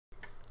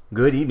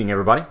Good evening,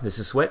 everybody. This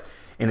is Sweat,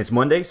 and it's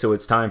Monday, so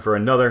it's time for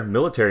another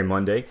Military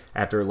Monday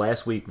after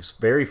last week's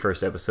very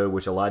first episode,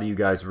 which a lot of you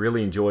guys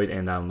really enjoyed,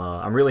 and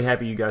I'm really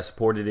happy you guys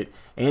supported it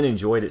and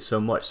enjoyed it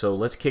so much. So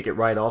let's kick it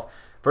right off.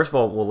 First of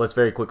all, well, let's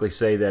very quickly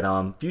say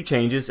that few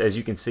changes. As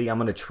you can see, I'm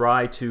going to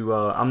try to,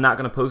 I'm not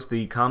going to post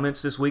the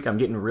comments this week. I'm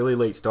getting a really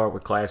late start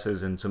with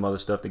classes and some other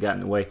stuff that got in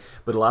the way,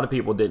 but a lot of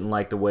people didn't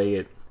like the way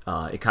it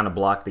kind of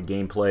blocked the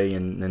gameplay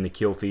and the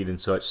kill feed and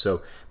such.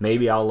 So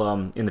maybe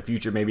I'll in the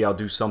future, maybe I'll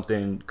do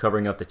something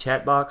covering up the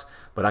chat box.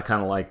 But I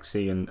kind of like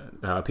seeing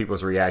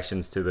people's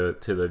reactions to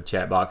the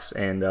chat box,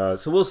 and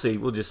so we'll see.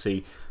 We'll just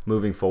see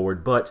moving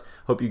forward. But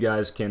hope you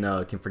guys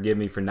can forgive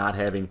me for not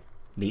having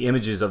the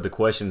images of the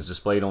questions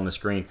displayed on the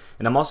screen.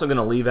 And I'm also going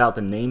to leave out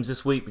the names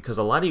this week because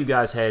a lot of you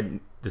guys had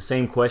the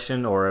same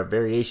question or a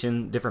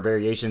variation, different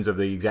variations of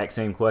the exact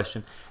same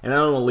question. And I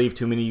don't want to leave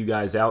too many of you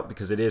guys out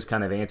because it is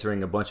kind of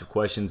answering a bunch of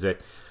questions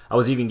that I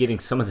was even getting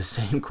some of the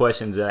same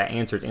questions that I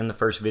answered in the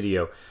first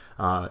video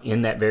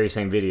in that very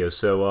same video.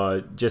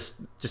 So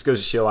just goes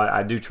to show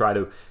I do try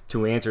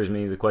to answer as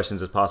many of the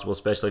questions as possible,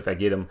 especially if I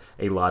get them,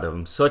 a lot of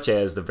them, such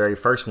as the very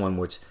first one,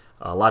 which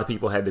a lot of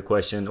people had the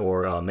question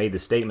or made the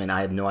statement,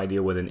 I have no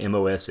idea what an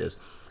MOS is.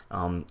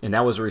 And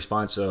that was a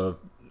response of,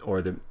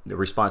 or the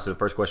response to the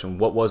first question,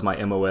 what was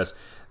my MOS?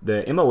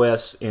 The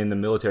MOS in the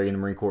military, in the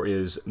Marine Corps,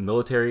 is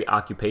Military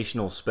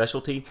Occupational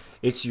Specialty.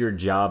 It's your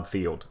job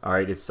field, all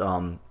right?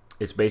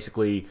 It's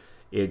basically,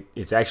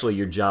 it's actually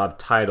your job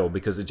title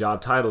because the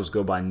job titles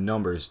go by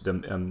numbers,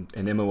 an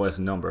MOS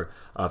number.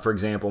 For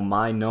example,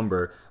 my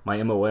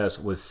MOS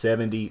was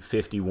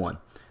 7051,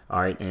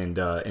 all right?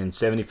 And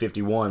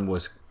 7051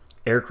 was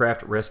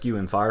Aircraft Rescue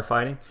and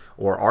Firefighting,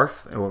 or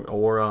ARF,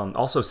 or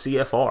also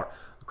CFR,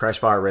 Crash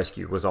Fire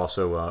Rescue was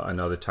also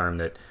another term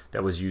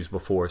that was used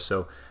before.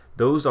 So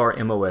those are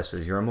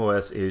MOSs. Your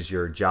MOS is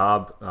your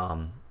job,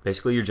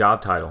 basically your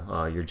job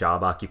title, your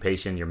job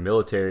occupation, your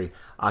military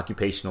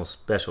occupational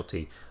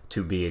specialty,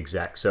 to be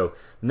exact. So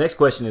the next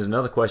question is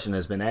another question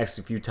that's been asked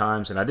a few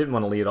times, and I didn't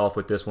want to lead off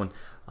with this one,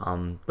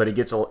 but it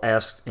gets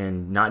asked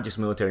in not just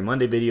Military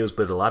Monday videos,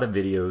 but a lot of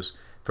videos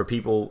for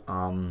people.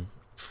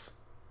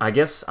 I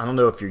guess, I don't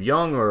know if you're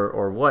young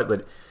or what,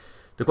 but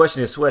the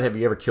question is, Sweat, have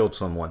you ever killed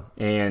someone?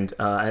 And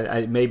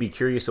I may be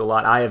curious a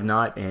lot. I have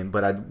not,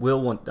 but I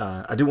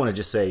do want to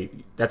just say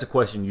that's a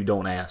question you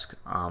don't ask.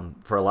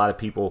 For a lot of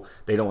people,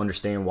 they don't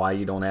understand why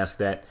you don't ask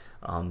that.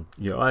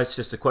 You know, oh, it's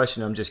just a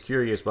question. I'm just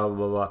curious. Blah blah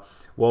blah blah.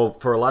 Well,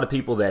 for a lot of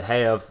people that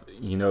have,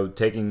 you know,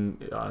 and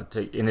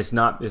it's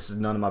not. This is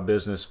none of my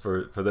business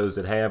for those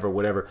that have or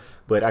whatever.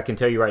 But I can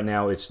tell you right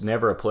now, it's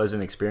never a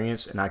pleasant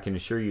experience, and I can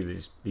assure you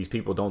these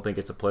people don't think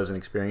it's a pleasant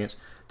experience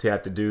to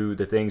have to do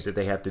the things that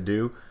they have to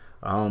do,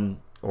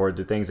 or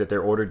the things that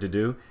they're ordered to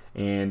do.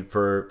 And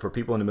for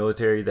people in the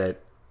military that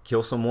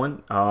kill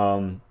someone,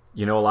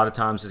 you know, a lot of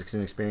times it's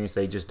an experience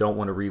they just don't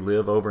want to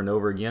relive over and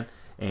over again,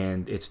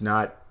 and it's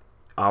not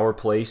our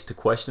place to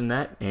question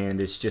that, and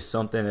it's just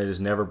something that is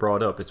never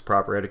brought up. It's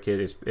proper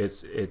etiquette.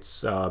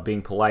 It's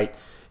being polite.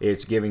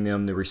 It's giving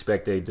them the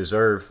respect they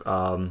deserve.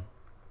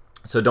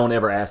 So don't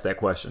ever ask that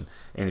question.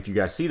 And if you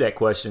guys see that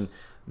question,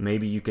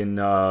 maybe you can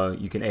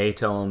A,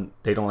 tell them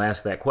they don't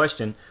ask that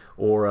question,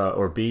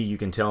 or B, you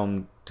can tell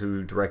them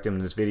to direct them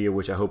in this video,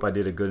 which I hope I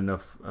did a good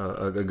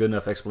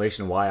enough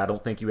explanation of why I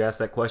don't think you asked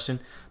that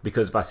question.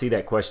 Because if I see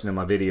that question in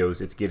my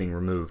videos, it's getting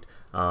removed.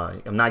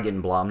 I'm not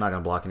going to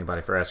block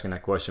anybody for asking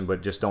that question,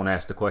 but just don't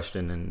ask the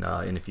question,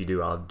 and if you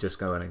do, I'm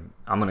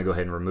going to go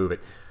ahead and remove it.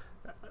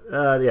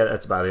 Yeah,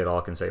 that's about it. All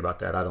I can say about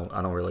that. I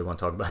don't really want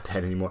to talk about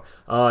that anymore.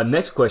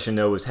 Next question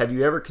though is, have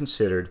you ever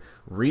considered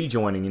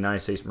rejoining the United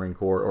States Marine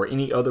Corps or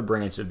any other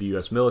branch of the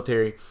U.S.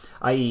 military,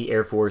 i.e.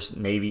 Air Force,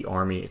 Navy,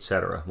 Army,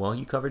 etc.? Well,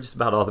 you covered just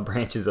about all the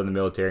branches of the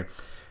military.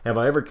 Have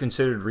I ever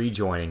considered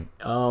rejoining?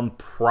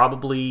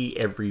 Probably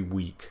every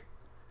week,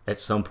 at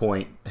some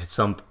point, at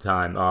some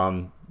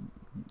time.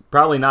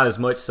 Probably not as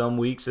much some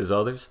weeks as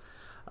others.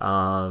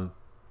 I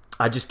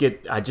just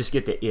get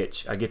the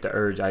itch. I get the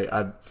urge.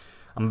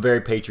 I'm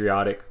very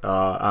patriotic.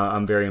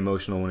 I'm very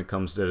emotional when it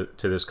comes to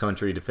this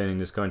country, defending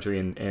this country,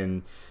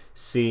 and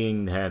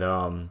seeing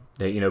that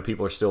you know,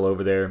 people are still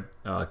over there,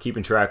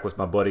 keeping track with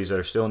my buddies that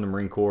are still in the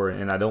Marine Corps,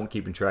 and I don't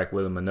keep in track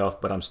with them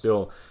enough, but I'm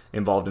still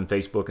involved in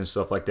Facebook and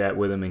stuff like that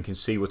with them, and can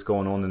see what's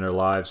going on in their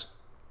lives,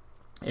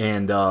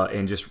 and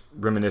just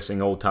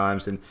reminiscing old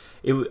times. And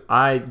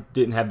I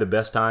didn't have the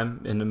best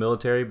time in the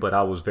military, but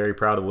I was very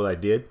proud of what I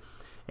did,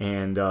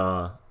 and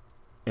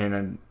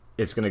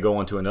it's going to go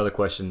on to another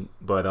question,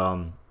 but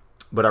I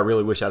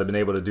really wish I'd have been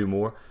able to do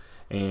more.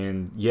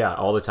 And yeah,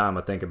 all the time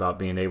I think about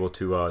being able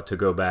to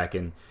go back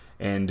and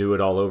do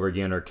it all over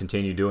again, or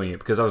continue doing it,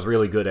 because I was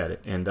really good at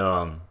it, and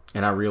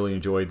I really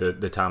enjoyed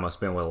the time I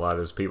spent with a lot of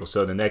those people.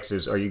 So the next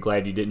is, are you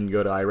glad you didn't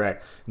go to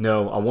Iraq?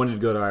 No, I wanted to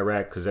go to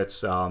Iraq because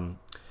that's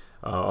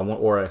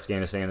or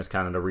Afghanistan is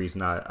kind of the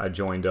reason I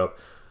joined up.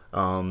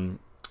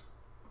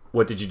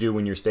 What did you do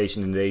when you're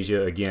stationed in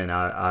Asia? Again,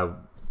 I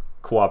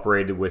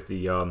cooperated with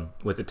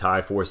the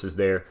Thai forces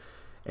there,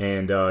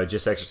 and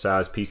just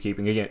exercise,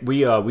 peacekeeping. Again,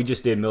 we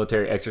just did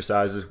military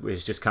exercises.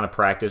 It's just kind of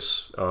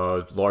practice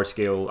large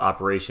scale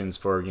operations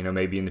for, you know,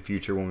 maybe in the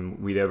future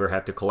when we'd ever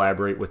have to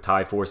collaborate with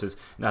Thai forces.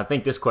 And I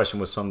think this question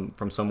was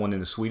from someone in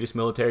the Swedish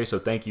military, so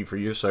thank you for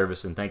your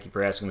service and thank you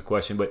for asking the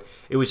question. But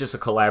it was just a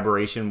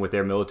collaboration with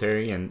their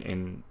military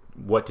and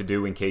what to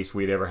do in case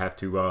we'd ever have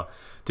to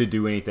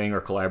do anything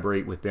or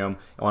collaborate with them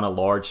on a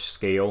large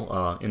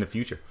scale in the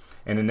future.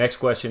 And the next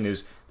question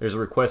is, there's a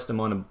request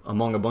among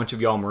a bunch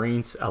of y'all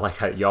Marines, I like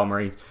that, y'all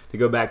Marines, to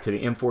go back to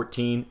the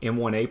M14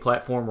 M1A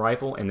platform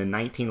rifle and the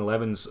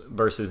 1911's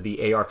versus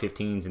the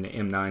AR-15s and the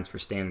M9's for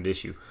standard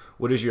issue.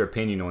 What is your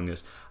opinion on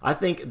this? I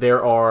think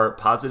there are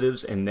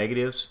positives and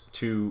negatives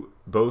to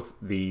both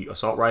the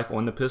assault rifle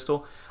and the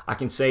pistol. I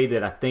can say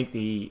that I think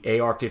the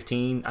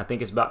AR-15, I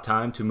think it's about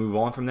time to move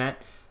on from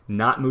that.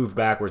 Not move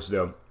backwards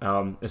though.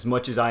 As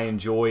much as I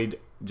enjoyed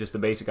just the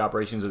basic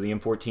operations of the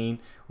M14,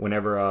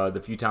 whenever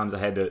the few times I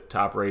had to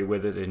operate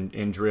with it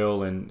in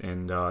drill and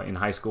in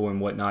high school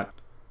and whatnot,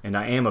 and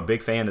I am a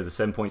big fan of the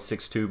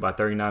 7.62 by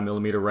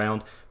 39mm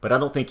round, but I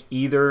don't think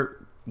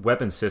either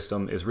weapon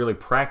system is really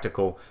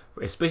practical,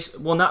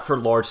 especially, well, not for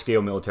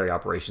large-scale military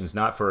operations,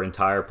 not for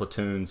entire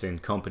platoons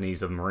and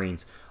companies of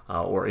Marines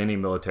or any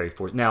military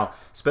force. Now,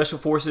 special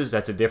forces,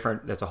 that's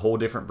a whole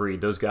different breed.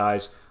 Those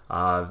guys,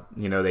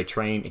 you know, they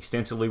train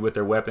extensively with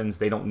their weapons.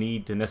 They don't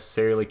need to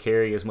necessarily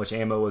carry as much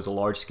ammo as a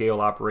large-scale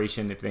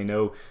operation if they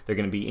know they're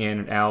going to be in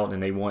and out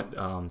and they want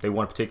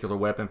a particular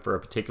weapon for a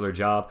particular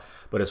job.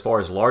 But as far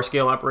as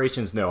large-scale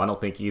operations, no, I don't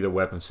think either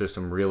weapon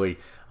system really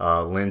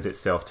lends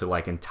itself to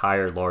like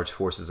entire large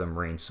forces of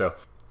Marines. So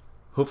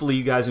hopefully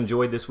you guys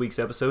enjoyed this week's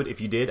episode.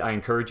 If you did, I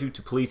encourage you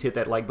to please hit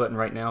that like button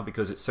right now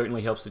because it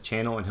certainly helps the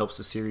channel and helps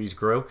the series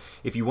grow.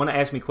 If you want to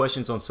ask me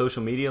questions on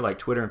social media like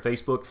Twitter and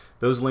Facebook,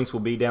 those links will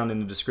be down in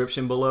the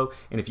description below.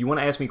 And if you want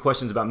to ask me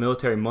questions about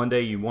Military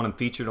Monday, you want them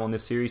featured on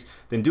this series,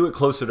 then do it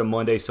closer to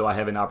Monday so I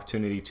have an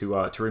opportunity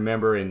to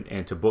remember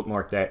and to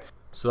bookmark that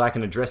so I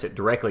can address it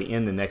directly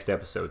in the next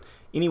episode.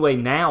 Anyway,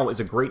 now is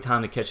a great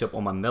time to catch up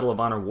on my Medal of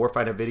Honor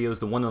Warfighter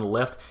videos. The one on the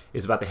left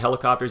is about the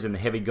helicopters and the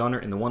heavy gunner,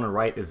 and the one on the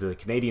right is the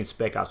Canadian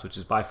Spec Ops, which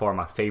is by far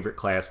my favorite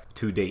class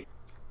to date.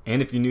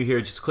 And if you're new here,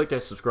 just click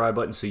that subscribe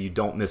button so you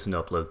don't miss an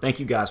upload.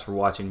 Thank you guys for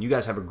watching. You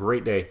guys have a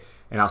great day,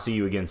 and I'll see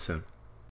you again soon.